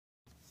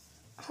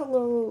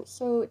Hello,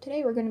 so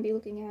today we're going to be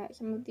looking at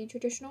some of the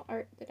traditional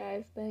art that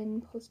I've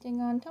been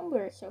posting on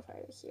Tumblr so far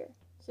this year.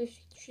 So this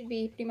should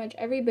be pretty much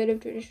every bit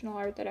of traditional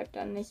art that I've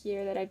done this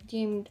year that I've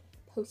deemed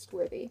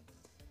post-worthy.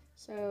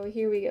 So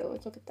here we go,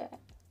 let's look at that.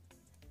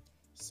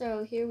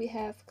 So here we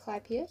have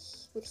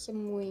Clapius with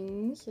some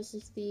wings. This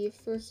is the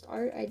first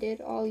art I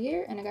did all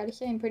year, and I gotta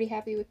say I'm pretty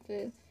happy with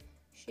the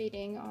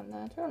shading on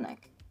the turtleneck.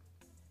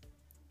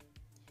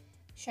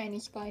 Shiny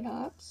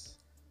Spinox.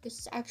 This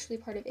is actually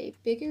part of a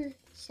bigger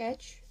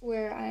sketch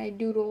where I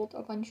doodled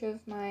a bunch of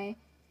my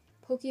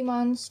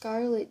Pokemon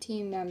Scarlet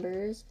team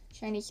members: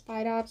 Shiny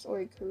Spidops,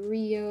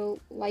 Oricorio,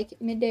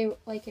 Midday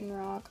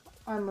Lycanroc,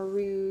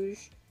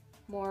 Armarouge,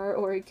 more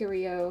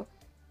Oricorio.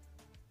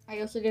 I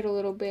also did a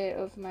little bit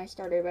of my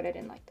starter, but I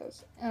didn't like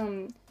those.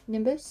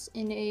 Nimbus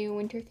in a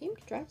winter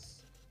themed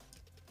dress.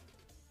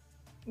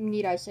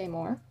 Need I say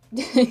more?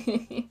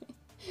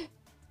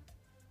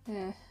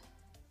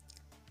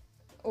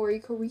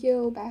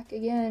 Oricorio back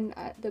again.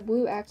 The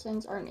blue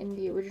accents aren't in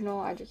the original.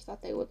 I just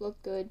thought they would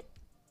look good,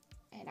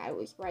 and I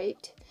was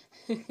right.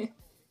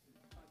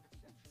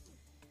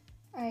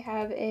 I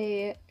have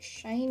a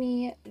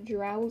shiny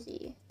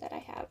Drowsy that I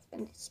have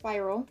in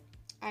Spiral.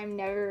 I'm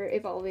never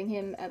evolving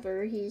him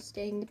ever. He's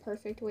staying the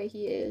perfect way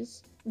he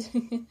is.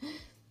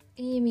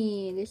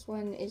 Amy. This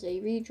one is a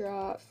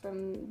redraw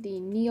from the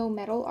Neo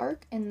Metal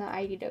arc in the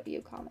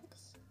IDW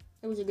comics.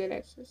 It was a good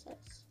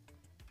exercise.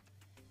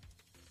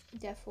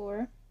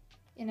 Defor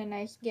in a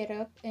nice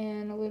get-up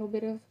and a little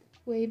bit of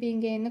way being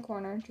gay in the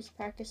corner, just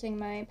practicing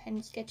my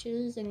pen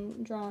sketches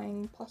and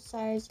drawing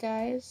plus-size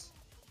guys.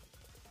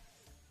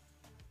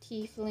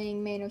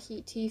 Tiefling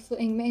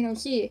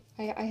Manosi.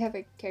 I have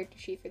a character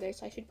sheet for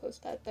this. I should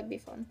post that. That'd be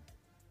fun.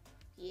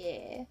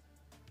 Yeah.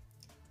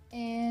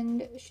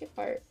 And ship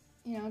art.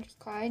 You know, just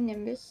Clyde,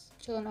 Nimbus,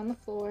 chilling on the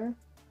floor,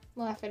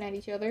 laughing at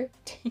each other.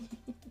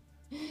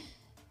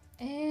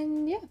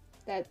 And yeah,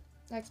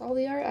 that's all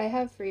the art I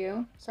have for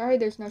you. Sorry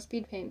there's no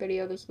speed paint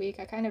video this week.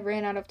 I kind of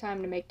ran out of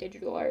time to make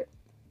digital art.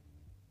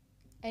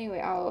 Anyway,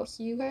 I'll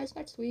see you guys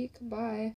next week. Bye.